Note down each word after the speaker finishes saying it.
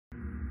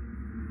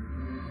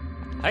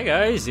Hi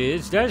guys,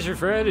 it's Dasher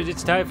Fred, and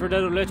it's time for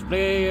another Let's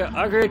Play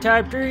Ocarina of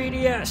Time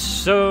 3DS.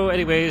 So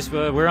anyways,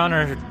 we're on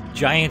our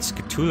giant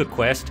Skulltula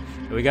quest,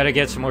 and we gotta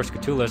get some more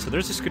Skulltulas. So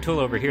there's a Skulltula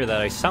over here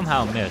that I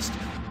somehow missed,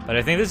 but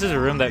I think this is a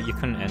room that you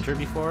couldn't enter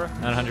before,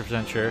 not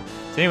 100% sure.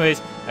 So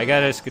anyways, I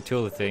got a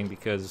Skulltula thing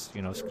because,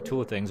 you know,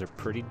 Skulltula things are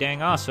pretty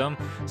dang awesome.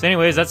 So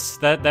anyways,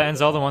 that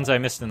ends all the ones I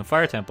missed in the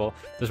Fire Temple.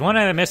 There's one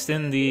I missed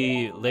in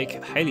the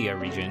Lake Hylia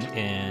region,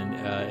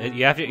 and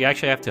you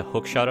actually have to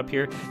hookshot up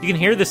here. You can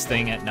hear this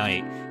thing at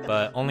night,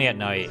 but only at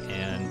night,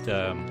 and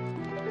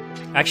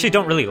I actually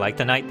don't really like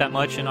the night that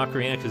much in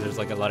Ocarina because there's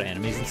like a lot of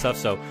enemies and stuff,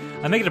 so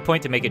I make it a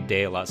point to make it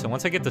day a lot. So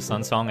once I get the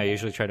Sun Song, I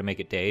usually try to make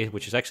it day,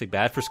 which is actually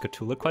bad for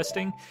Skulltula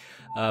questing.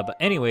 But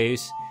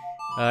anyways,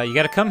 you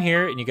gotta come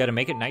here and you gotta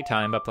make it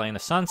nighttime by playing the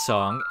Sun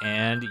Song,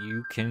 and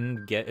you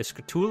can get a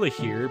Skulltula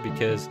here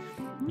because,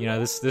 you know,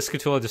 this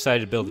Skulltula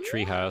decided to build a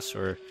tree house,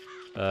 or,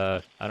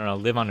 I don't know,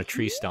 live on a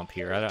tree stump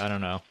here. I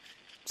don't know.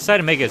 Decided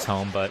to make it his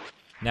home, but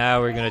now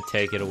we're gonna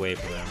take it away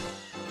from him.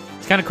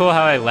 It's kind of cool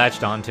how I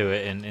latched onto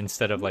it and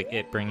instead of like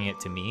it bringing it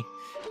to me.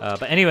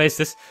 But anyways,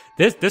 this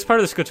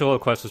part of the Skulltula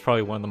quest was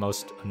probably one of the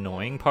most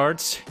annoying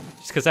parts,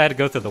 just because I had to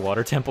go through the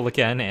water temple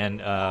again,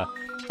 and I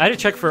had to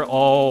check for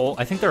all.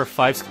 I think there are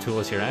 5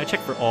 Skulltulas here, and I had to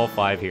check for all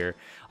 5 here.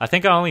 I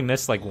think I only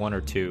missed like 1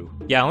 or 2.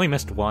 Yeah, I only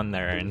missed 1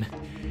 there, and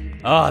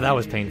oh, that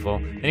was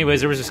painful. Anyways,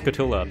 there was a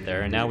Skulltula up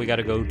there, and now we got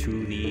to go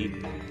to the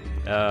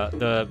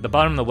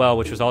bottom of the well,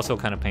 which was also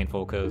kind of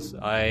painful because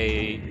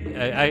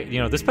I you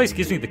know, this place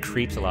gives me the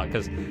creeps a lot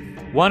because,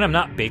 one, I'm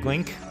not Big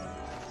Link,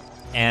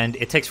 and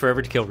it takes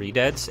forever to kill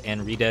Redeads,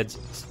 and Redeads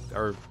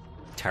are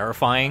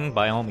terrifying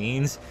by all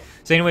means.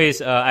 So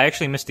anyways, I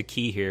actually missed a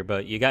key here,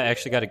 but you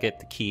actually got to get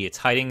the key. It's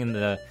hiding in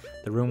the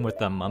room with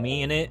the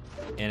mummy in it,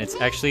 and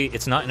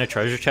it's not in a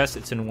treasure chest.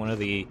 It's in one of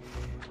the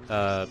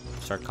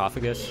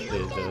sarcophagus.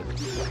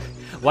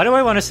 Why do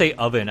I want to say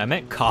oven? I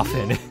meant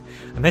coffin.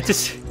 I meant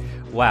to.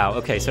 Wow.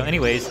 Okay. So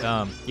anyways, you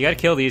got to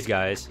kill these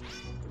guys,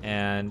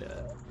 and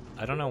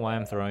I don't know why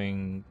I'm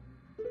throwing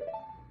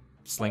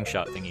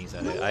slingshot thingies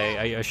at it.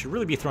 I should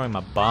really be throwing my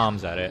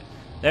bombs at it.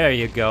 There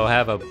you go.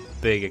 Have a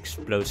big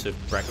explosive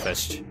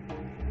breakfast.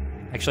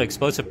 Actually,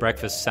 explosive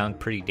breakfasts sound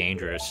pretty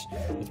dangerous.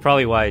 That's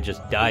probably why I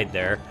just died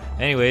there.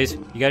 Anyways,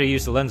 you gotta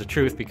use the lens of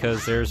truth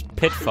because there's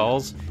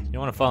pitfalls. You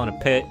don't want to fall in a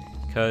pit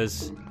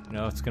because, you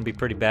know, it's gonna be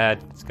pretty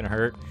bad. It's gonna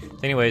hurt. So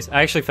anyways,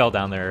 I actually fell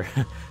down there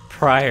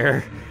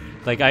prior.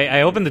 Like,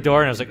 I opened the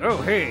door and I was like,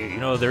 oh, hey, you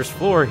know, there's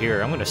floor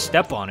here. I'm going to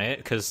step on it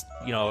because,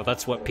 you know,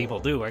 that's what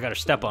people do. I got to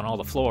step on all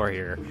the floor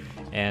here.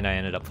 And I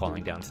ended up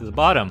falling down to the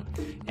bottom.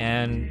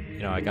 And, you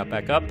know, I got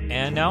back up.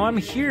 And now I'm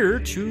here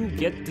to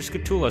get the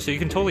Skulltula. So you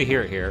can totally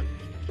hear it here.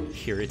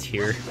 Hear it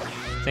here.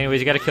 So anyways,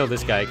 you got to kill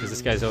this guy because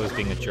this guy's always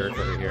being a jerk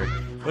over here.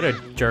 What a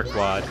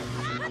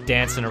jerkwad.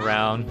 Dancing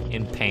around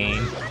in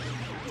pain.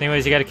 So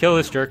anyways, you got to kill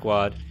this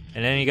jerkwad.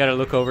 And then you got to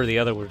look over the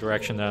other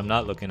direction that I'm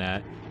not looking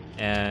at.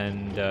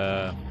 And,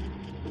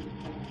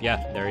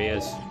 yeah, there he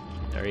is.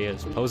 There he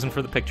is, posing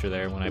for the picture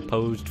there when I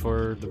posed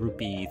for the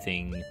rupee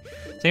thing.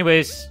 So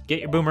anyways,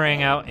 get your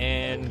boomerang out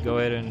and go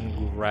ahead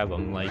and grab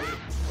him like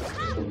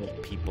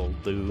people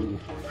do.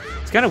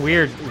 It's kind of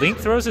weird. Link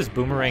throws his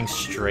boomerang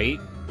straight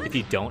if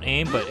you don't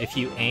aim, but if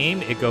you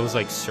aim, it goes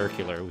like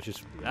circular, which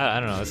is, I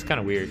don't know, it's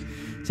kind of weird.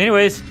 So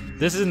anyways,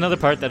 this is another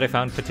part that I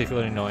found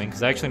particularly annoying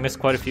because I actually missed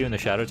quite a few in the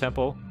Shadow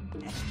Temple.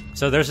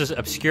 So there's this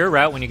obscure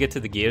route when you get to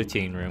the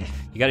guillotine room.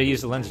 You got to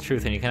use the lens of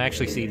truth, and you can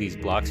actually see these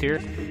blocks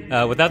here.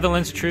 Without the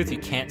lens of truth, you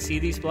can't see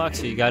these blocks,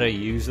 so you got to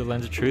use the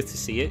lens of truth to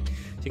see it.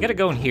 So you got to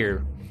go in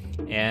here,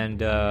 and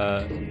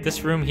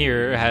this room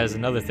here has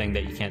another thing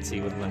that you can't see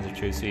with the lens of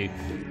truth. So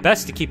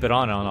best to keep it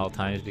on all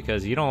times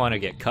because you don't want to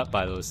get cut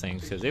by those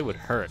things because it would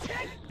hurt.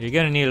 You're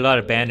gonna need a lot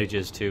of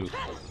bandages to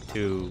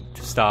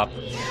stop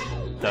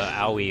the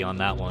owie on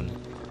that one.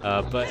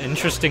 But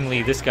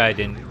interestingly, this guy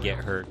didn't get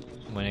hurt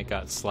when it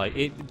got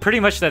pretty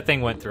much that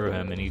thing went through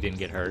him and he didn't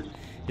get hurt.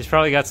 He's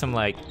probably got some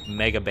like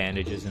mega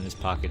bandages in his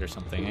pocket or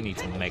something. I need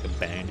some mega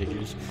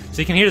bandages.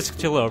 So you can hear the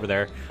Skulltula over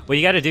there. What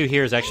you got to do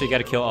here is actually got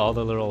to kill all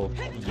the little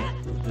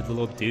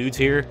dudes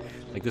here.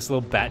 Like this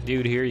little bat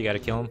dude here, you got to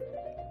kill him.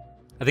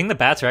 I think the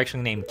bats are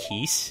actually named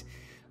Keese.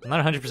 I'm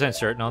not 100%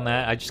 certain on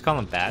that. I just call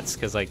them bats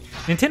because like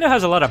Nintendo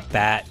has a lot of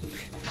bat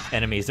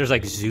enemies. There's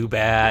like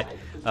Zubat,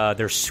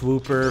 there's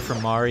Swooper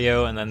from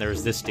Mario, and then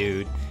there's this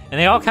dude. And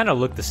they all kind of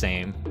look the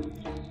same.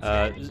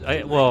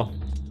 Well,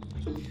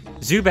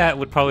 Zubat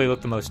would probably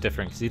look the most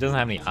different because he doesn't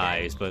have any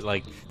eyes, but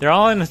like they're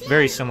all in a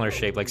very similar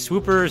shape. Like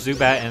Swooper,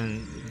 Zubat,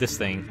 and this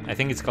thing. I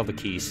think it's called the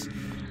Keese.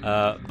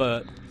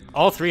 But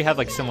all 3 have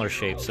like similar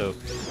shapes, so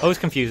always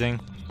confusing.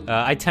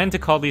 I tend to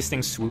call these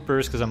things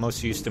Swoopers because I'm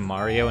most used to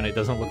Mario, and it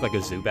doesn't look like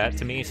a Zubat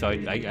to me, so I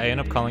end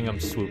up calling them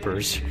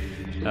Swoopers.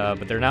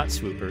 But they're not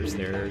Swoopers;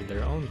 they're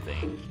their own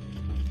thing.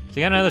 So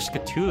you got another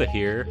Skulltula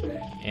here,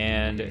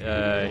 and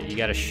you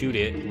gotta shoot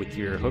it with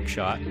your hook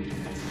shot,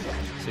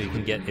 so you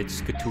can get its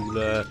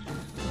Skulltula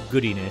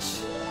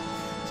goodiness.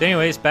 So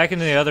anyways, back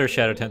into the other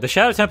Shadow Temple. The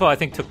Shadow Temple I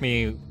think took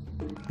me...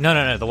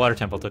 No, the Water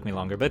Temple took me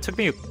longer, but it took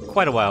me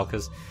quite a while,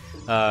 because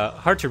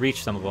hard to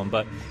reach some of them,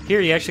 but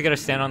here you actually got to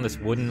stand on this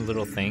wooden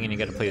little thing and you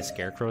got to play the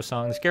Scarecrow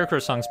song. The Scarecrow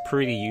song's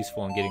pretty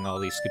useful in getting all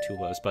these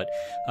Skulltulas, but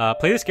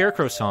play the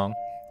Scarecrow song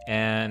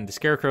and the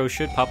Scarecrow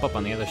should pop up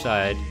on the other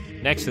side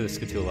next to the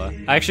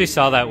Skulltula. I actually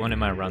saw that one in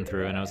my run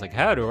through and I was like,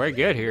 how do I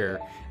get here?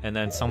 And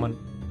then someone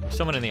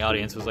in the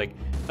audience was like,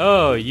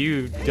 oh,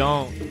 you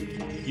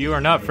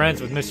are not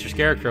friends with Mr.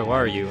 Scarecrow,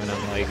 are you? And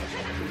I'm like,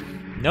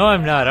 no,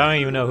 I'm not. I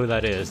don't even know who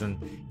that is. And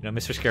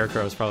Mr.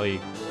 Scarecrow is probably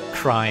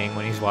crying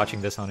when he's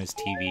watching this on his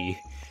TV.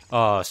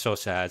 Oh, so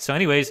sad. So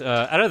anyways,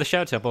 out of the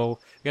Shadow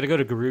Temple, we gotta go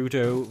to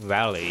Gerudo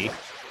Valley.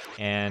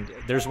 And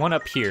there's one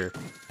up here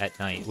at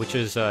night, which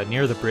is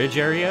near the bridge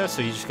area,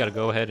 so you just gotta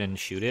go ahead and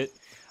shoot it.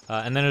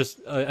 And then there's,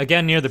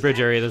 again, near the bridge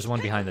area, there's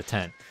one behind the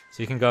tent.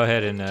 So you can go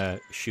ahead and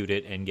shoot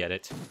it and get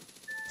it.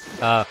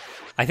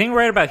 I think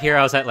right about here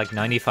I was at like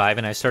 95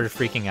 and I started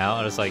freaking out.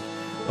 I was like,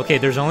 okay,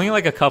 there's only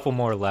like a couple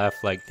more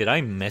left. Like, did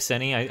I miss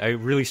any? I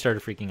really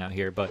started freaking out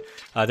here, but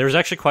there was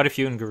actually quite a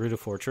few in Gerudo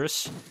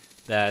Fortress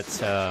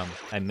that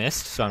I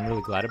missed, so I'm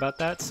really glad about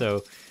that.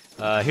 So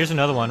here's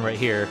another one right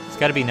here. It's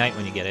got to be night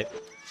when you get it.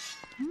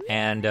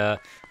 And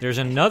there's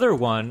another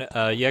one.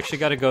 You actually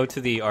got to go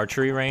to the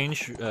archery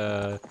range,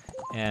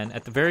 and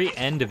at the very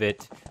end of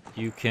it,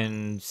 you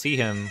can see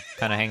him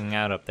kind of hanging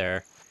out up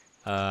there.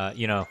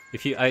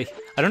 If you, I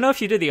don't know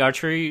if you did the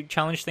archery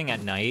challenge thing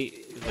at night.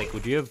 Like,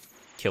 would you have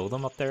killed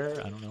him up there?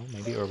 I don't know,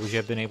 maybe, or would you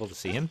have been able to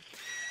see him?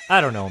 I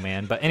don't know,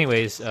 man. But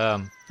anyways,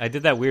 I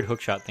did that weird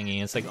hookshot thingy.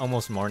 And it's like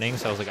almost morning,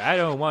 so I was like, I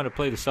don't want to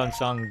play the sun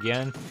song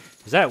again,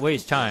 because that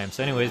wastes time.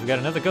 So anyways, we got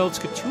another gold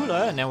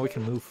Skulltula, and now we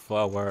can move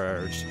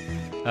forwards.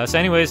 So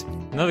anyways,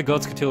 another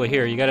gold Skulltula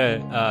here. You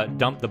gotta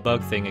dump the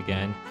bug thing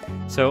again.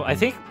 So I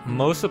think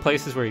most of the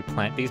places where you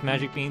plant these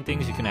magic bean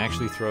things, you can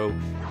actually throw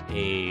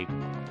a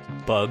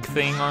bug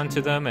thing onto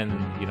them, and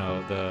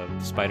the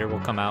spider will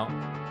come out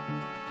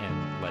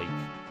and like.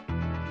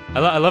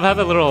 I love how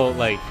the little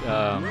like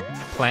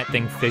plant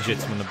thing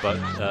fidgets when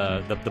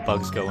the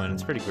bugs go in.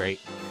 It's pretty great.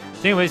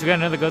 So anyways, we got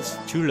another gold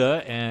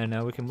Skulltula, and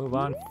now we can move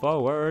on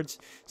forwards.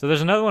 So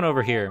there's another one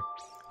over here.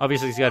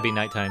 Obviously, it's got to be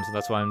nighttime, so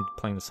that's why I'm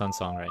playing the sun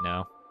song right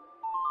now.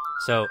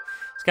 So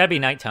it's got to be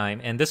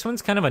nighttime, and this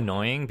one's kind of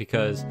annoying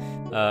because,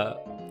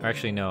 or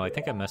actually no, I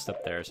think I messed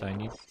up there. So I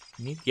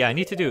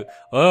need to do.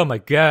 Oh my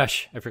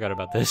gosh, I forgot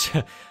about this.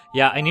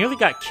 Yeah, I nearly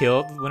got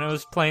killed when I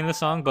was playing the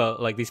song,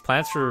 but like these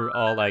plants were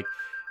all like.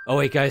 Oh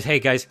wait, guys,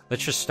 hey guys,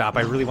 let's just stop.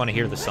 I really want to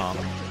hear the song,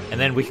 and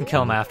then we can kill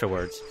them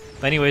afterwards.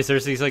 But anyways,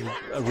 there's these like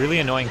really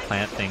annoying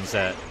plant things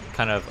that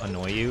kind of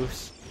annoy you.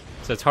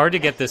 So it's hard to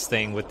get this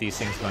thing with these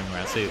things going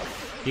around. So you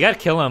gotta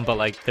kill them, but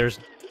like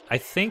I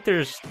think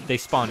they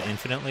spawn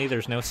infinitely.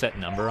 There's no set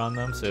number on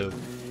them, so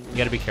you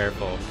gotta be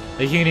careful.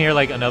 Like you can hear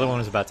like another one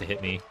is about to hit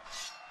me.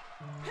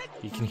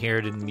 You can hear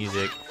it in the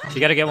music. So you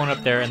gotta get one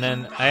up there, and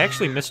then I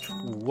actually missed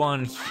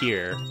one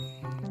here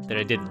that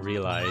I didn't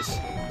realize.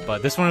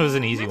 But this one was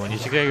an easy one. You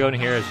just gotta go in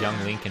here as young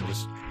Link and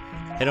just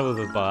hit him with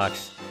a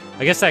box.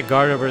 I guess that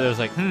guard over there was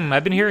like,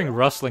 I've been hearing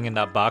rustling in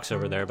that box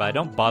over there, but I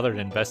don't bother to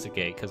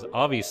investigate, because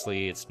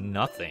obviously it's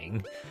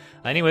nothing.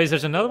 Anyways,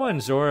 there's another one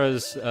in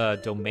Zora's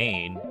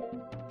domain.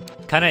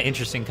 Kind of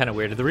interesting, kind of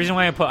weird. The reason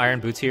why I put iron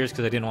boots here is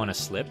because I didn't want to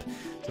slip.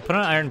 So put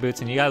on iron boots,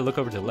 and you gotta look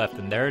over to the left,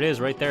 and there it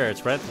is right there.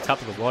 It's right at the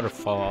top of the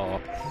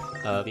waterfall.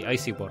 The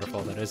icy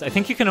waterfall, that is. I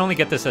think you can only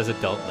get this as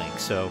adult Link,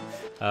 so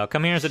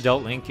come here as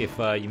adult Link if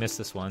you missed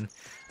this one.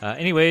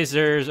 Anyways,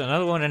 there's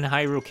another one in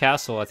Hyrule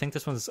Castle. I think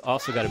this one's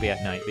also got to be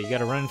at night, but you got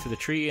to run into the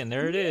tree, and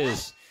there it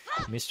is,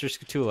 Mr.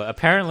 Skulltula.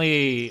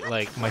 Apparently,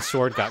 like, my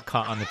sword got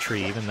caught on the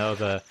tree, even though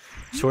the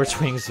sword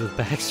swings with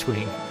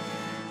backswing.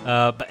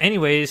 But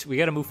anyways, we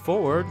got to move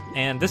forward,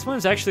 and this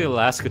one's actually the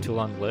last Skulltula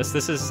on the list.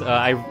 This is,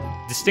 I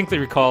distinctly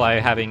recall I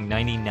having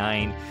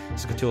 99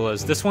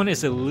 Skulltulas. This one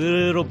is a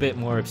little bit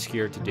more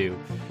obscure to do.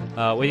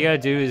 What you got to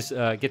do is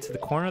get to the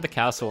corner of the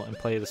castle and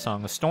play the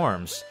Song of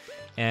Storms.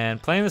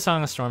 And playing the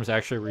Song of Storms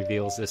actually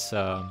reveals this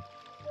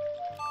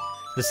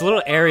this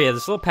little area,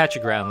 this little patch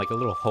of ground, like a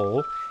little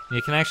hole, and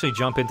you can actually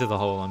jump into the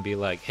hole and be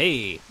like,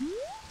 hey,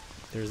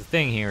 there's a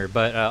thing here.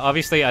 But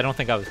obviously I don't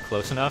think I was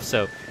close enough,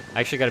 so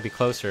I actually got to be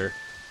closer.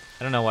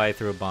 I don't know why I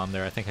threw a bomb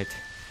there. I think I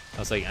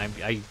was like,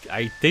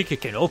 I think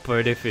it can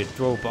open if it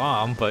throw a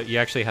bomb, but you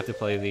actually have to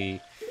play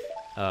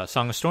the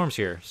Song of Storms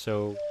here.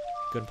 So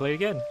go and play it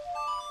again.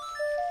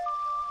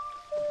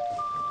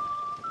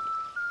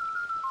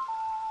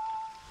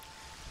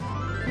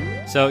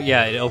 So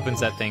yeah, it opens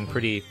that thing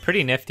pretty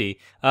nifty.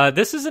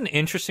 This is an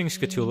interesting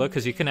Skulltula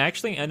because you can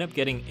actually end up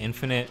getting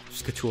infinite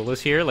Skulltulas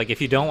here. Like if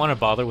you don't want to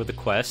bother with the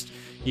quest,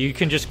 you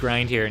can just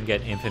grind here and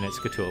get infinite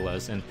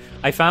Skulltulas. And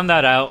I found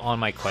that out on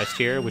my quest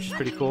here, which is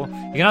pretty cool.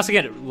 You can also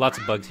get lots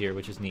of bugs here,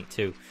 which is neat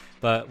too.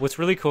 But what's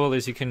really cool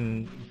is you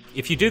can,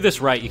 if you do this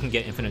right, you can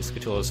get infinite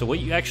Skulltulas. So what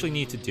you actually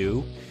need to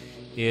do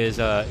is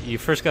you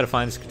first got to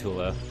find the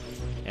Skulltula,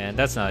 and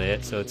that's not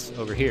it. So it's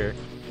over here.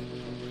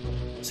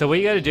 So what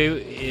you got to do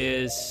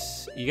is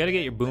you got to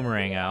get your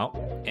boomerang out,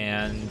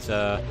 and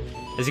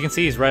as you can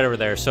see, he's right over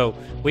there. So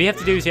what you have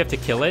to do is you have to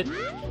kill it,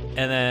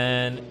 and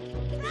then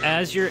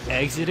as you're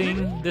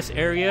exiting this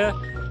area,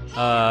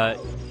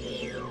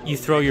 you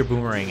throw your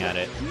boomerang at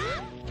it.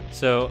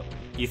 So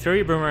you throw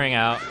your boomerang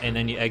out and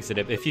then you exit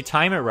it. If you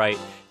time it right,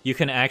 you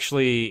can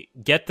actually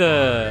get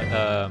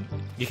the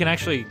you can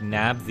actually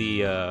nab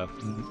the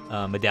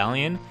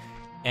medallion,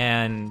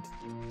 and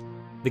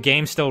the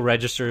game still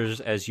registers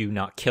as you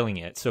not killing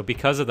it. So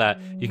because of that,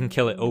 you can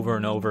kill it over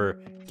and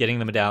over, getting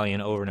the medallion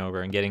over and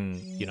over, and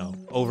getting, you know,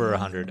 over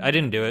 100. I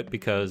didn't do it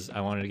because I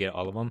wanted to get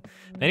all of them.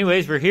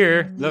 Anyways, we're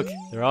here. Look,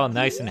 they're all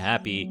nice and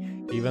happy,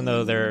 even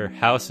though their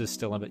house is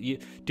still in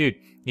it. Dude,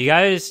 you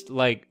guys,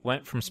 like,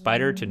 went from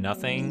spider to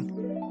nothing,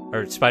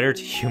 or spider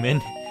to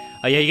human.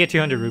 Yeah, you get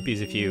 200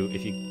 rupees if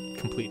you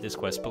complete this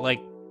quest, but, like,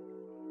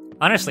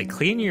 honestly,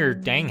 clean your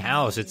dang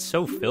house. It's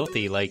so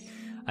filthy. Like,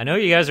 I know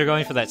you guys are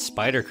going for that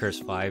spider curse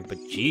vibe, but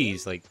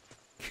geez, like,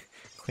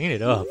 clean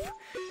it up.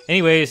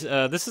 Anyways,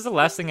 this is the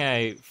last thing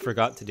I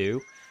forgot to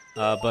do,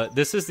 but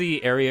this is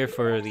the area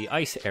for the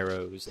ice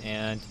arrows,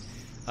 and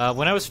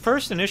when I was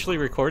first initially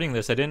recording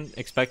this, I didn't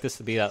expect this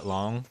to be that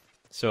long,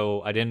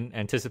 so I didn't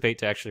anticipate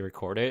to actually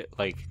record it,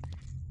 like,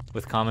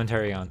 with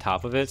commentary on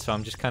top of it, so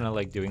I'm just kind of,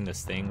 like, doing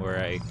this thing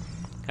where I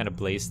kind of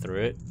blaze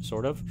through it,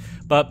 sort of.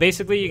 But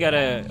basically, you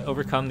gotta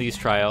overcome these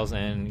trials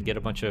and get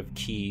a bunch of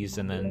keys,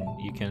 and then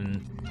you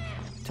can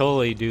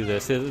totally do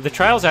this. The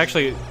trials,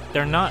 actually,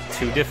 they're not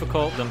too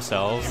difficult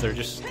themselves. They're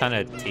just kind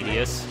of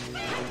tedious.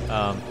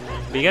 But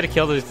you gotta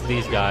kill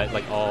these guys,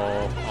 like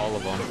all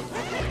of them.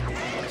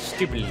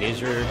 Stupid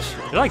lizards.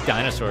 They're like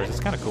dinosaurs.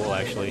 It's kind of cool,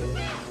 actually.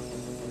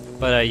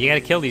 But you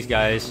gotta kill these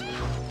guys.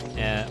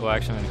 And, well,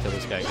 actually, I'm gonna kill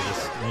this guy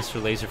because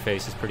Mr.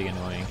 Laserface is pretty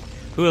annoying.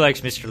 Who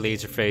likes Mr.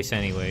 Laserface,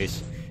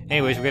 anyways?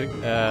 Anyways, we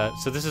gotta.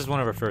 So this is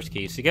one of our first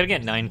keys. So you gotta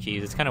get 9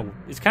 keys. It's kind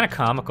of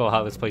comical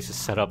how this place is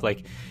set up.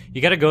 Like,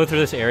 you gotta go through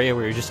this area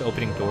where you're just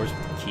opening doors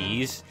with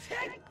keys,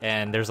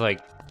 and there's like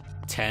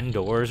 10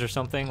 doors or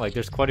something. Like,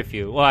 there's quite a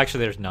few. Well,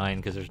 actually, there's 9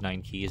 because there's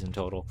 9 keys in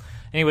total.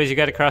 Anyways, you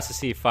gotta cross the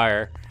sea of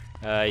fire.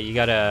 You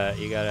have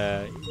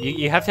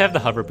to have the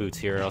hover boots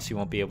here, or else you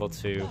won't be able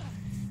to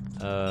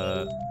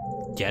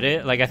get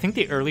it. Like, I think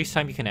the earliest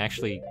time you can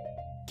actually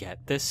get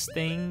this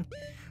thing,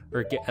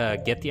 or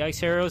get the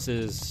ice arrows,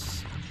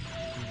 is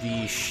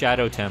the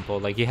Shadow Temple.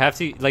 Like, you have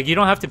to, like, you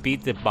don't have to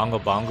beat the Bongo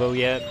Bongo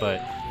yet, but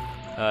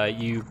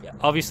you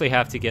obviously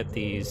have to get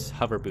these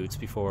hover boots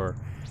before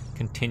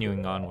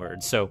continuing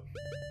onward. So,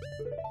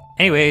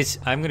 anyways,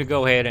 I'm gonna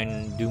go ahead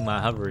and do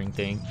my hovering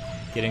thing,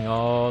 getting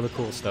all the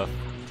cool stuff.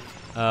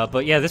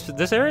 But yeah,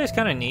 this area is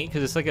kind of neat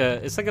because it's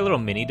like a little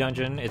mini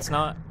dungeon. It's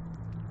not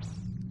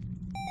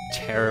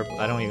terrible.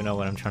 I don't even know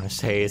what I'm trying to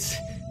say. It's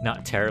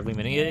not terribly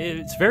many.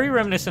 It's very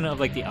reminiscent of,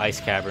 like, the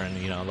Ice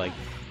Cavern, you know, like,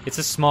 it's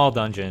a small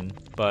dungeon,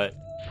 but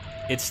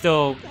it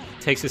still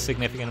takes a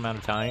significant amount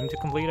of time to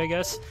complete, I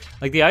guess.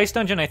 Like, the Ice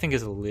Dungeon, I think,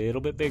 is a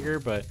little bit bigger,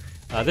 but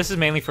this is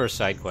mainly for a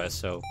side quest,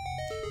 so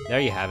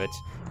there you have it.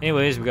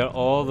 Anyways, we got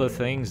all the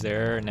things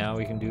there, and now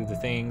we can do the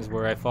things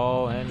where I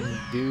fall and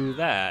do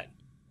that.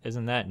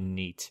 Isn't that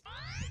neat?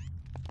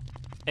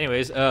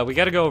 Anyways, we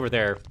gotta go over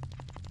there.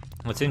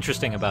 What's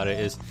interesting about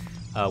it is,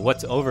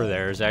 what's over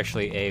there is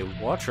actually a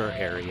water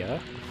area.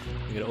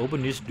 You gotta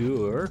open this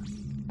door.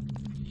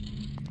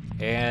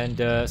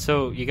 And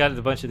so you got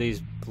a bunch of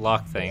these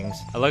block things.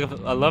 I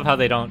love how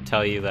they don't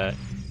tell you that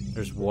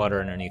there's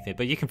water underneath it,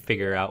 but you can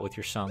figure it out with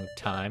your Song of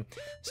Time.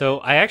 So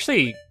I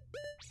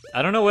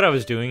don't know what I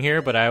was doing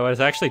here, but I was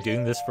actually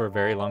doing this for a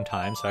very long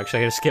time, so I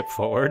actually had to skip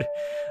forward.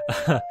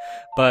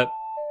 But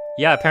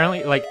yeah,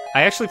 apparently, like,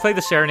 I actually played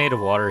the Serenade of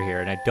Water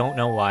here, and I don't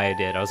know why I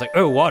did. I was like,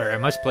 oh, water, I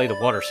must play the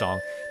water song.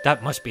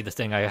 That must be the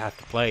thing I have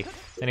to play.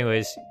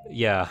 Anyways,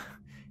 yeah.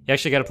 You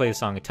actually gotta play the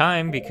Song of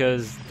Time,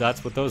 because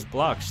that's what those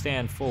blocks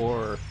stand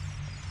for.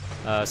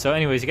 So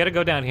anyways, you gotta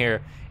go down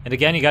here, and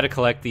again, you gotta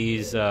collect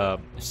these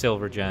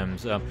silver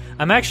gems.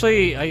 I'm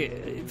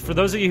actually, for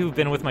those of you who've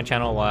been with my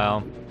channel a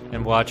while,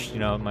 and watched, you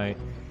know, my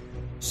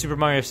Super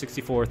Mario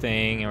 64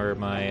 thing, or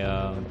my,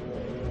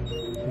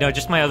 no,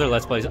 just my other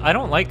Let's Plays. I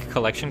don't like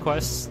collection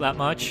quests that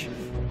much,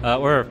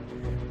 or,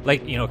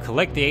 like, you know,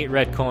 collect the 8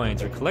 red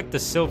coins, or collect the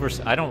silver.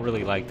 I don't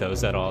really like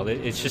those at all.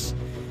 It's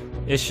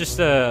just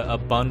a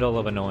bundle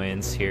of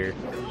annoyance here.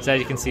 So as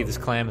you can see, this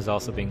clam is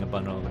also being a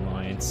bundle of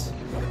annoyance.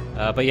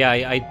 But yeah,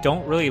 I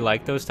don't really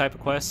like those type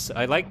of quests.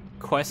 I like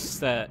quests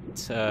that,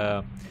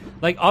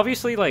 like,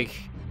 obviously, like,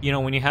 you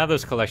know, when you have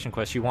those collection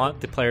quests, you want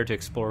the player to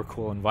explore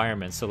cool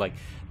environments. So, like,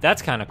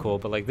 that's kind of cool.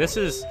 But, like, this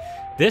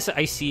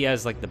I see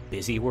as, like, the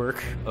busy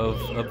work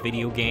of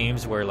video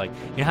games, where, like,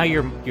 you know how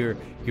your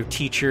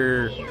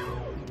teacher,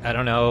 I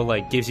don't know,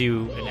 like, gives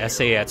you an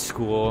essay at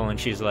school, and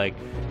she's like,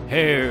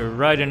 hey,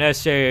 write an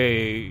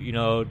essay, you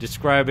know,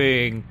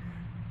 describing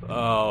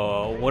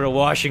what a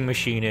washing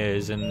machine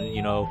is, and,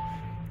 you know,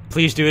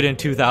 please do it in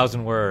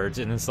 2,000 words.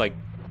 And it's like,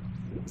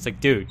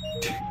 dude,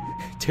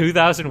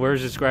 2,000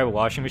 words to describe a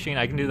washing machine?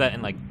 I can do that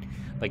in like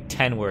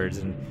 10 words.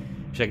 And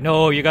she's like,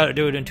 no, you gotta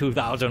do it in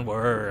 2,000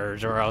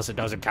 words, or else it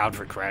doesn't count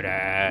for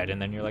credit.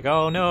 And then you're like,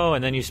 oh no.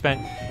 And then you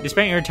spent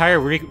your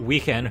entire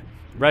weekend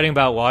writing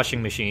about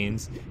washing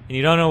machines, and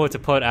you don't know what to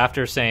put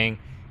after saying,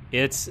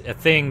 it's a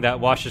thing that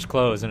washes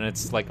clothes, and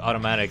it's like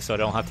automatic, so I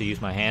don't have to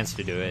use my hands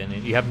to do it.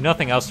 And you have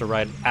nothing else to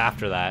write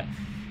after that,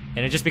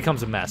 and it just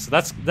becomes a mess. So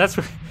that's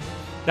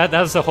that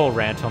was the whole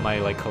rant on my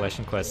like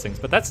collection quest things.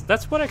 But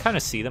that's what I kind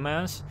of see them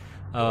as.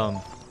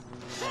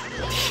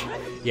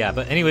 Yeah,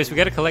 but anyways, we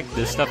got to collect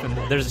this stuff, and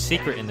there's a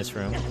secret in this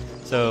room.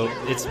 So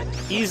it's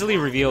easily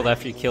revealed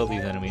after you kill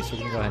these enemies. So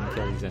we can go ahead and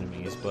kill these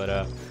enemies.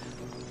 But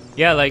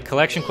yeah, like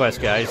collection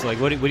quest, guys. Like,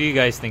 what do you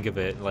guys think of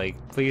it? Like,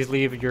 please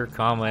leave your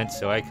comments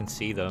so I can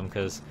see them,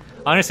 because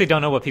I honestly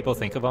don't know what people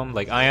think of them.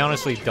 Like, I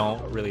honestly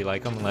don't really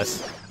like them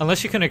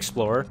unless you can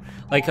explore.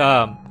 Like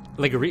I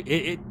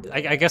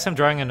guess I'm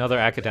drawing another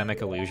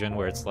academic illusion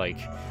where it's like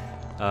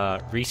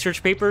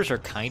research papers are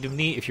kind of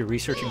neat if you're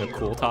researching a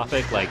cool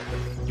topic. Like,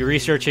 you're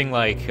researching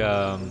like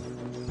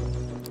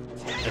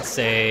let's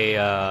say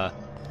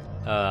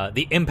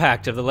the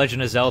impact of the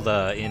Legend of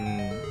Zelda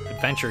in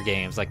adventure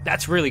games. Like,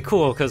 that's really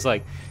cool because,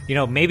 like, you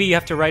know, maybe you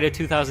have to write a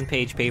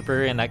 2,000-page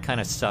paper and that kind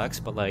of sucks,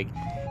 but like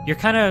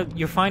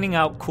you're finding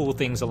out cool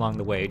things along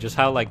the way, just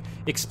how like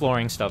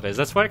exploring stuff is.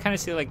 That's why I kind of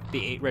see like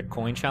the 8 red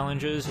coin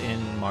challenges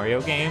in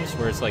Mario games,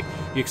 where it's like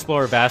you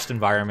explore a vast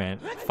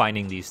environment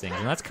finding these things,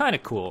 and that's kind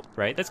of cool,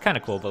 right? That's kind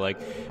of cool. But like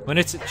when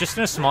it's just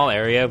in a small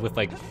area with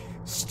like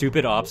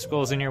stupid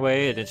obstacles in your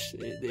way,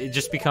 it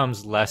just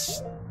becomes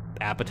less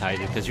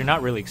appetizing because you're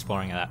not really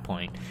exploring at that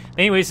point.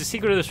 Anyways, the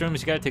secret of this room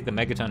is you gotta take the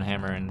Megaton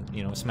hammer and,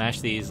 you know,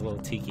 smash these little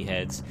tiki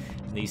heads,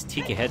 and these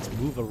tiki heads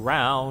move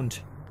around.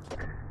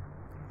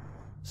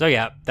 So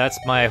yeah, that's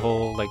my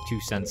whole like 2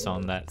 cents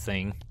on that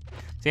thing.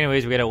 So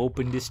anyways, we gotta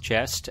open this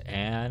chest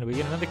and we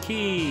get another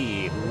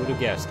key. Who would have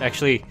guessed?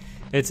 Actually,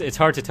 it's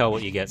hard to tell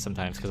what you get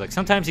sometimes, because like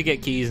sometimes you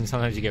get keys and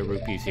sometimes you get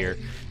rupees here.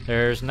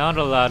 There's not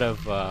a lot of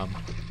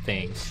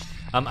things.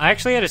 I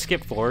actually had to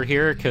skip forward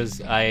here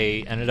because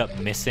I ended up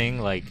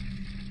missing like,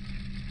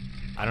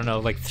 I don't know,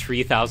 like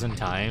 3,000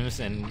 times,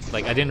 and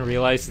like I didn't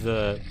realize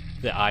the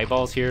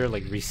eyeballs here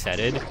like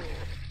resetted.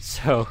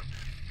 So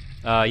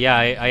yeah,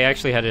 I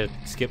actually had to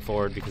skip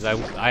forward because I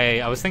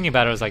was thinking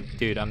about it. I was like,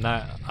 dude, I'm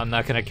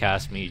not gonna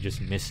cast me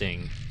just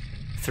missing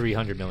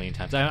 300 million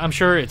times. I'm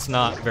sure it's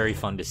not very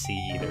fun to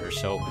see either.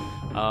 So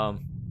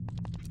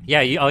yeah,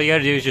 all you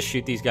gotta do is just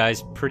shoot these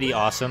guys pretty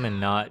awesome and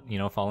not, you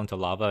know, fall into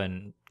lava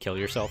and kill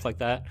yourself like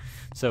that.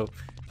 So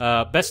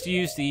best to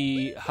use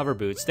the hover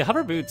boots. The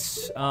hover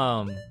boots,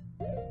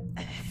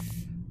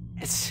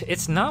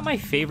 it's not my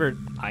favorite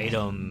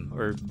item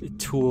or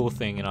tool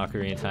thing in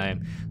Ocarina of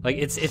Time. Like,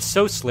 it's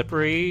so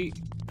slippery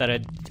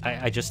that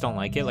I just don't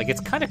like it. Like, it's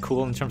kind of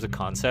cool in terms of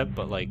concept,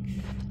 but like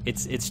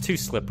it's too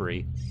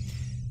slippery.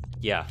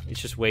 Yeah, it's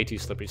just way too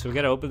slippery. So we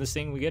gotta open this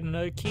thing, we get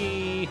another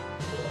key.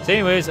 So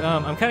anyways,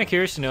 I'm kind of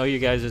curious to know you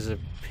guys'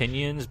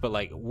 opinions, but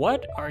like,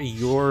 what are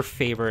your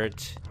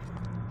favorite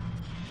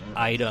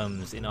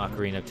items in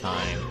Ocarina of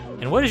Time?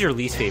 And what is your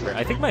least favorite?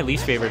 I think my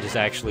least favorite is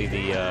actually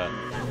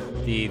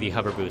the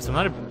hover boots. I'm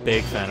not a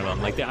big fan of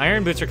them. Like, the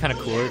iron boots are kind of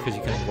cooler because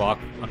you can walk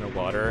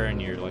underwater and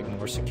you're like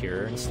more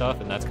secure and stuff,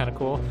 and that's kind of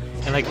cool.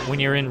 And like when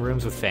you're in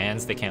rooms with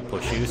fans, they can't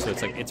push you, so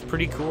it's like, it's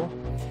pretty cool.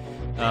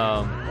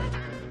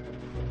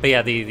 But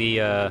yeah,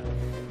 the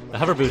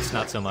hover boots,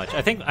 not so much.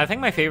 I think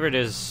my favorite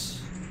is,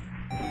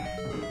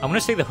 I'm gonna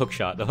say the hook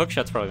shot. The hook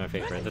shot's probably my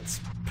favorite. That's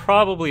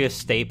probably a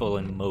staple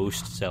in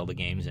most Zelda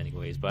games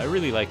anyways, but I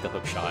really like the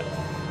hook shot.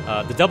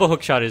 The double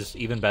hook shot is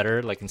even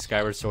better, like in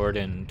Skyward Sword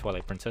and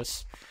Twilight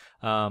Princess.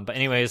 But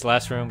anyways,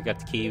 last room, we got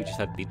the key, we just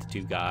had to beat the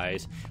 2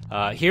 guys.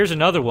 Here's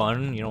another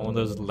one, you know, one of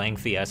those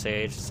lengthy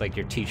essays. It's like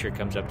your teacher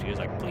comes up to you, is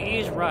like,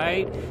 please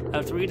write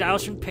a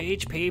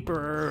 3,000-page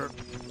paper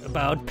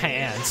about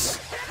pants.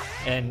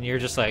 And you're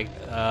just like,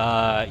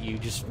 you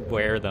just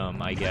wear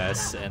them, I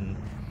guess. And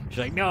she's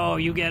like, no,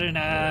 you get an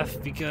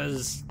F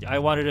because I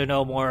wanted to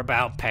know more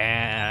about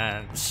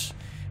pants.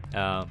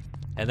 And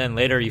then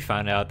later you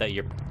find out that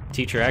your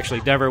teacher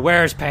actually never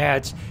wears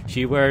pants.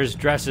 She wears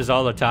dresses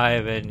all the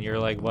time, and you're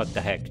like, what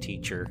the heck,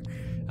 teacher?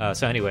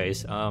 So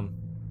anyways, well,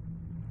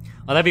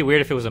 that'd be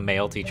weird if it was a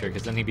male teacher,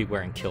 because then he'd be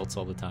wearing kilts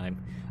all the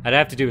time. I'd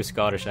have to do a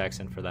Scottish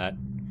accent for that.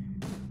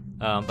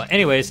 But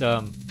anyways,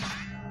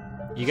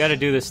 you gotta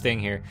do this thing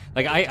here.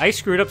 Like, I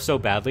screwed up so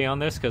badly on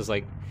this, because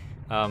like,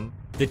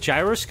 the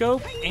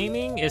gyroscope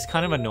aiming is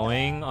kind of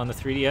annoying on the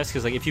 3DS,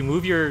 because like if you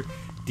move your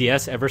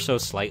DS ever so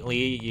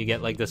slightly, you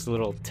get like this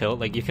little tilt.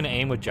 Like, you can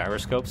aim with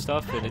gyroscope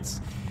stuff, and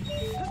it's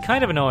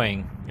kind of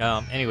annoying.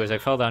 Anyways, I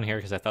fell down here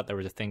because I thought there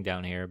was a thing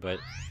down here, but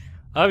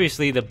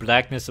obviously the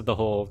blackness of the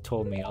hole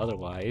told me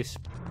otherwise.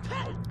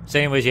 So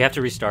anyways, you have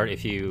to restart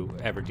if you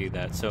ever do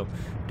that. So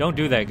don't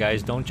do that,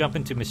 guys. Don't jump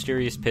into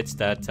mysterious pits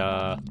that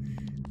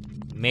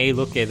may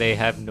look like they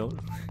have no...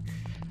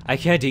 I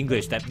can't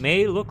English. That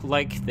may look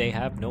like they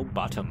have no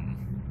bottom.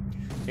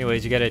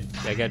 Anyways, I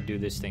gotta do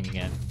this thing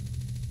again.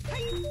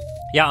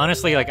 Yeah,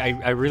 honestly, like,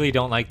 I really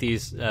don't like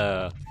these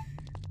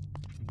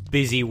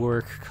busy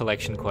work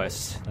collection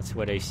quests. That's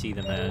what I see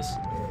them as.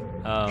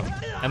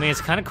 I mean,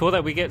 it's kind of cool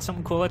that we get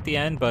something cool at the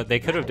end, but they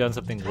could have done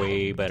something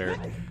way better.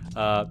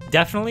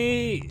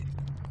 Definitely,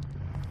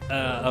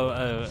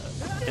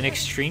 an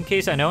extreme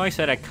case. I know I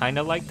said I kind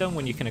of like them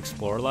when you can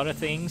explore a lot of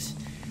things,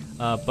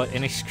 but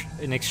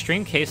an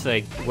extreme case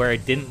that where I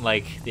didn't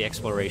like the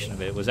exploration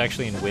of it was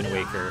actually in Wind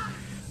Waker.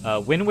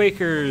 Wind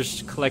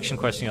Waker's collection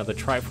quest, you know, the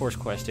Triforce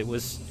quest, it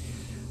was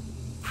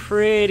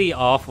pretty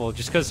awful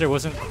just because there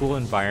wasn't cool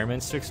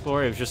environments to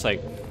explore. It was just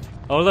like,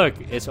 oh look,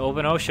 it's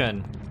open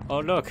ocean. Oh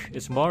look,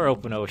 it's more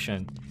open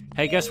ocean.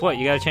 Hey, guess what?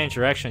 You gotta change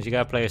directions. You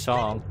gotta play a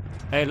song.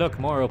 Hey, look,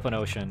 more open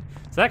ocean.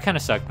 So that kind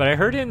of sucked. But I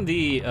heard in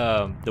the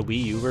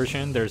Wii U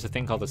version, there's a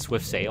thing called the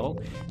Swift Sail,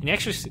 and you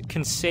actually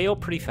can sail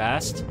pretty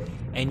fast,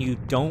 and you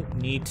don't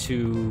need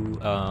to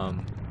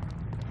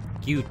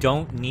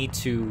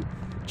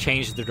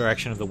change the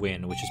direction of the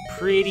wind, which is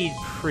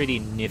pretty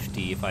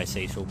nifty if I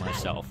say so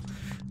myself.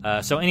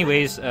 So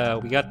anyways,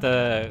 we got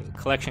the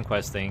collection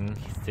quest thing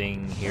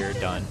here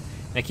done.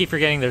 And I keep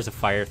forgetting there's a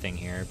fire thing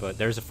here, but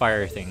there's a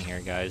fire thing here,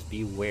 guys.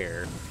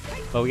 Beware.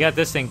 But we got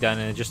this thing done,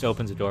 and it just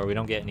opens the door. We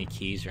don't get any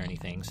keys or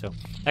anything, so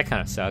that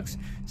kind of sucks.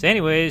 So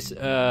anyways,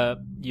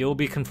 you'll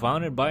be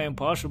confounded by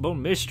impossible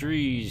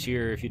mysteries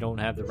here if you don't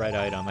have the right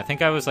item. I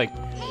think I was, like,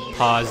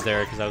 paused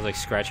there because I was, like,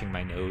 scratching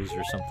my nose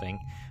or something.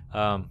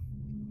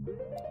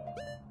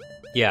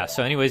 Yeah,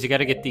 so anyways, you got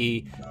to get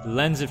the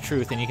Lens of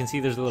Truth, and you can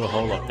see there's a little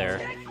hole up there.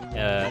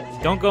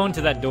 Don't go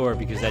into that door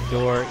because that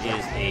door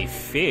is a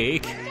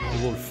fake.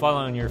 It will fall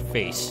on your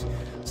face.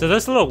 So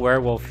this little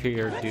werewolf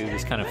here dude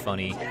is kind of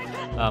funny.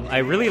 I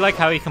really like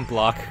how he can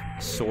block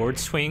sword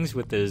swings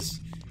with his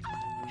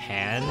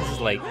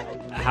hands. Like,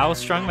 how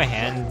strong of a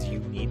hand do you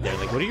need there?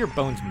 Like, what are your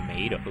bones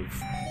made of?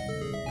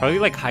 Probably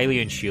like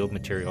Hylian shield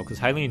material, because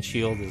Hylian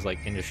shield is like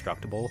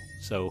indestructible.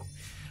 So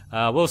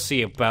we'll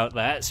see about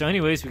that. So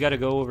anyways, we got to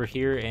go over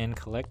here and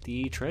collect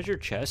the treasure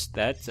chest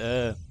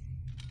that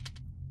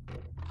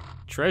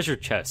treasure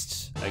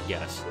chests, I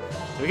guess.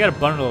 So we got a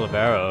bundle of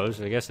arrows.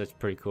 I guess that's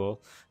pretty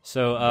cool.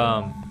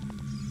 So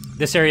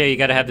this area, you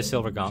got to have the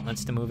silver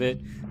gauntlets to move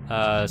it.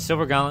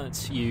 Silver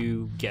gauntlets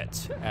you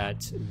get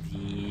at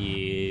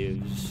the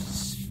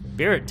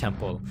Spirit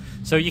Temple.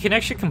 So you can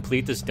actually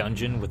complete this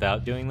dungeon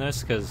without doing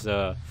this, because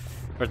or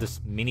this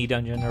mini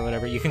dungeon or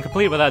whatever. You can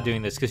complete it without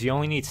doing this because you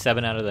only need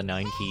 7 out of the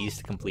 9 keys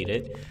to complete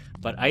it.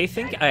 But I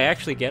think I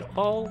actually get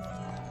all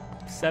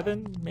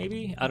 7,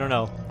 maybe? I don't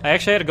know. I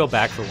actually had to go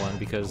back for one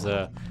because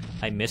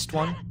I missed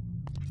one.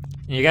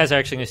 And you guys are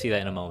actually going to see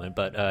that in a moment.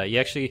 But you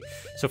actually...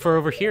 So for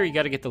over here, you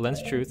got to get the Lens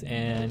of Truth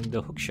and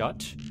the hook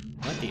shot.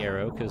 Not the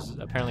arrow, because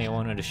apparently I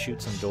wanted to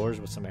shoot some doors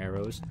with some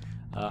arrows.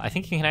 I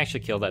think you can actually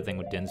kill that thing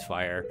with Din's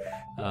Fire.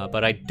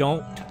 But I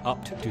don't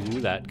opt to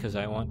do that because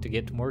I want to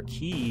get more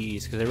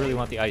keys, because I really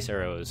want the ice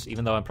arrows,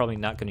 even though I'm probably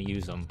not going to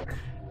use them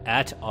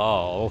at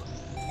all.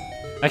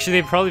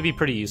 Actually, they'd probably be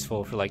pretty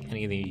useful for like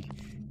any of the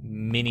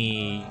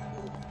mini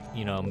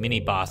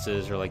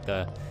bosses, or like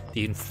the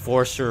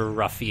enforcer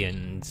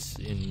ruffians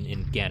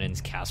in Ganon's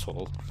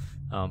castle.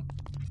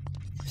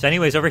 So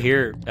anyways, over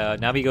here,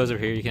 Navi goes over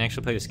here. You can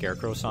actually play the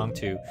Scarecrow song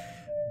to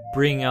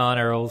bring on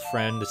our old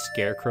friend, the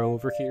Scarecrow,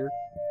 over here.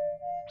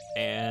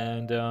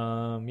 And,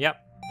 yeah.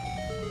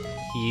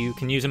 You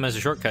can use him as a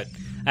shortcut.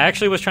 I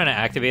actually was trying to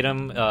activate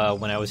him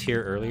when I was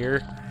here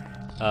earlier,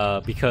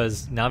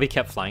 because Navi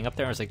kept flying up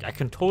there. I was like, I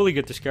can totally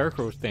get the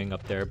Scarecrow thing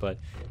up there, but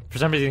for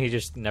some reason he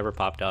just never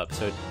popped up.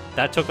 So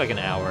that took like an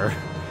hour.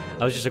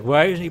 I was just like,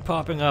 why isn't he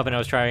popping up? And I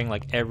was trying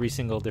like every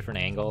single different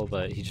angle,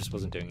 but he just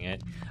wasn't doing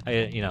it.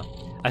 I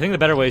think the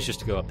better way is just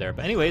to go up there.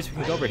 But anyways, we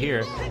can go over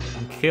here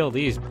and kill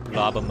these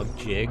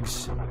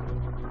blobamajigs.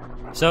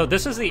 So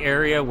this is the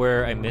area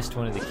where I missed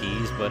one of the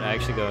keys, but I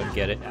actually go and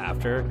get it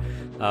after.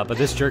 But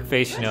this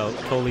jerkface,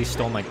 totally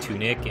stole my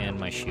tunic and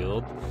my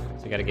shield.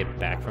 So I gotta get it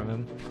back from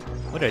him.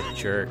 What a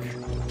jerk.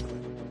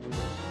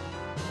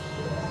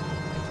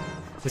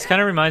 This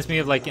kind of reminds me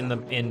of like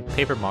in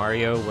Paper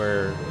Mario,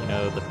 where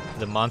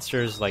the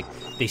monsters, like,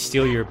 they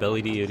steal your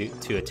ability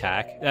to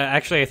attack.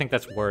 Actually, I think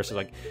that's worse. It's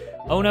like,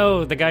 oh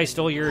no, the guy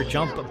stole your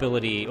jump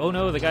ability. Oh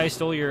no, the guy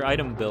stole your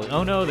item ability.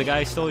 Oh no, the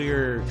guy stole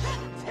your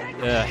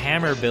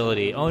hammer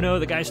ability. Oh no,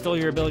 the guy stole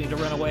your ability to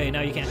run away.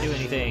 Now you can't do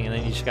anything, and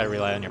then you just gotta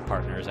rely on your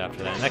partners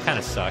after that. And that kind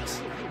of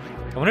sucks.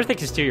 I wonder if they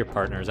can steal your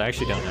partners. I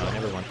actually don't know. I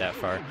never went that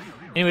far.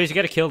 Anyways, you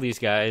gotta kill these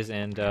guys,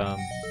 and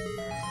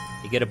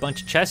you get a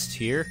bunch of chests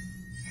here.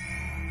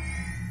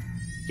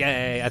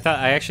 Yay!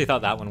 I actually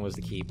thought that one was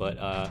the key,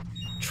 but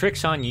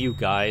tricks on you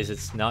guys.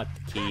 It's not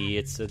the key.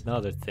 It's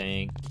another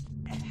thing.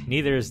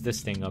 Neither is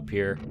this thing up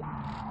here.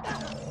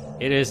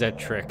 It is a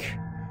trick.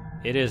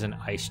 It is an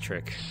ice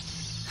trick.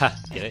 Ha!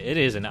 Yeah, it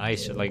is an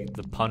ice, like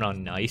the pun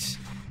on nice.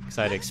 Because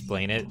I had to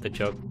explain it. The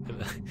joke.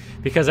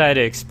 Because I had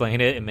to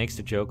explain it, it makes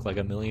the joke like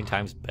a million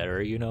times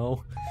better.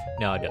 No,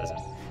 it doesn't.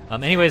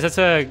 Anyways, that's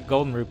a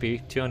golden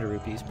rupee, 200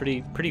 rupees,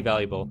 pretty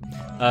valuable.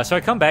 So I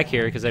come back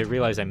here because I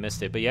realized I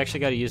missed it, but you actually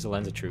got to use the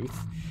Lens of Truth.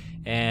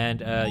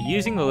 And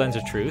using the Lens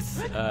of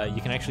Truth,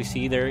 you can actually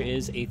see there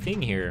is a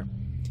thing here,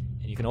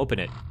 and you can open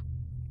it.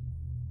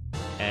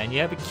 And you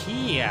have a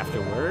key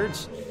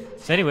afterwards.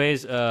 So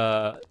anyways,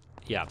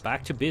 yeah,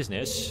 back to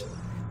business.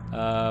 We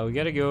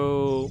got to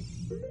go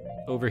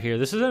over here.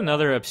 This is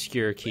another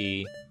obscure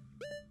key.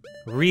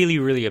 Really,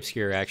 really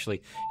obscure,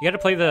 actually. You gotta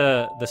play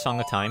the Song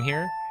of Time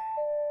here,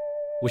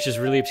 which is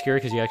really obscure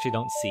because you actually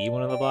don't see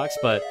one of the blocks,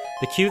 but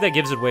the cue that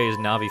gives it away is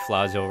Navi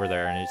flies over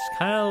there, and it's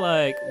kind of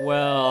like,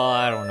 well,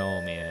 I don't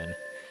know, man.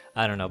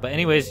 I don't know. But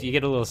anyways, you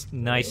get a little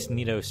nice,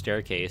 neato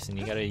staircase, and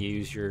you gotta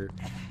use your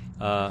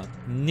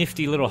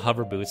nifty little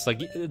hover boots. Like,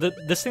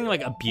 this thing,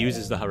 like,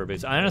 abuses the hover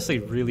boots. I honestly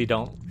really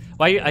don't...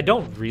 Well, I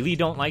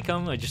don't like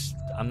them.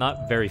 I'm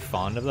not very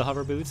fond of the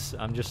hover boots.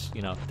 I'm just,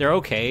 you know, they're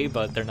okay,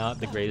 but they're not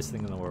the greatest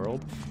thing in the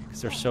world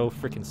because they're so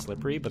freaking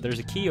slippery. But there's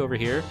a key over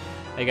here.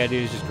 All you gotta do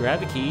is just grab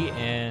the key,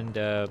 and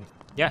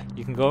yeah,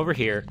 you can go over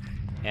here,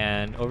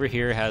 and over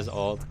here has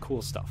all the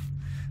cool stuff.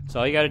 So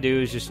all you gotta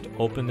do is just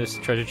open this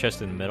treasure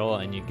chest in the middle,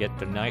 and you get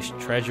the nice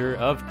treasure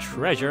of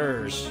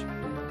treasures.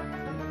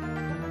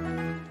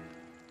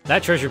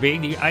 That treasure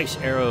being the ice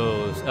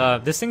arrows.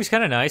 This thing's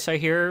kind of nice, I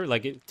hear,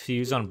 like to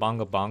use on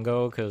Bongo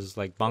Bongo, because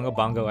like Bongo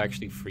Bongo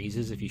actually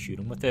freezes if you shoot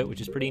him with it, which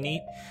is pretty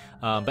neat.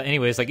 But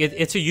anyways, like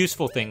it's a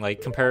useful thing,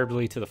 like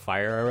comparably to the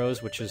fire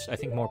arrows, which is I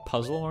think more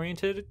puzzle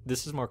oriented.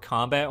 This is more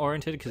combat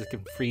oriented because it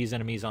can freeze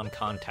enemies on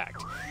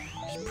contact.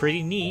 It's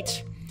pretty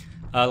neat.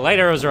 Light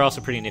arrows are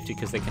also pretty nifty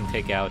because they can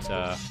take out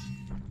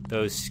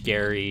those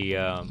scary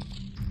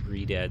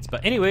re-deads.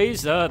 But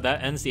anyways, that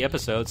ends the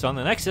episode. So on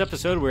the next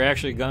episode, we're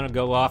actually going to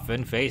go off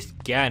and face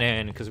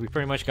Ganon, because we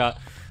pretty much got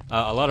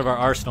a lot of our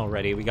arsenal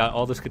ready. We got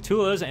all the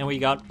Skulltulas, and we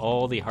got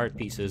all the heart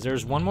pieces.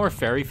 There's one more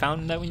fairy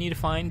fountain that we need to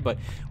find, but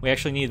we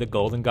actually need the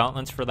golden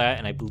gauntlets for that,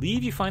 and I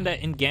believe you find that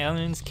in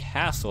Ganon's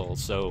castle.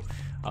 So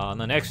on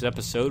the next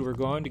episode, we're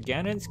going to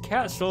Ganon's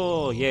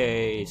castle.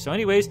 Yay! So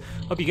anyways,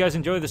 hope you guys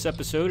enjoyed this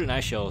episode, and I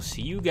shall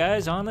see you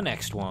guys on the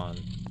next one.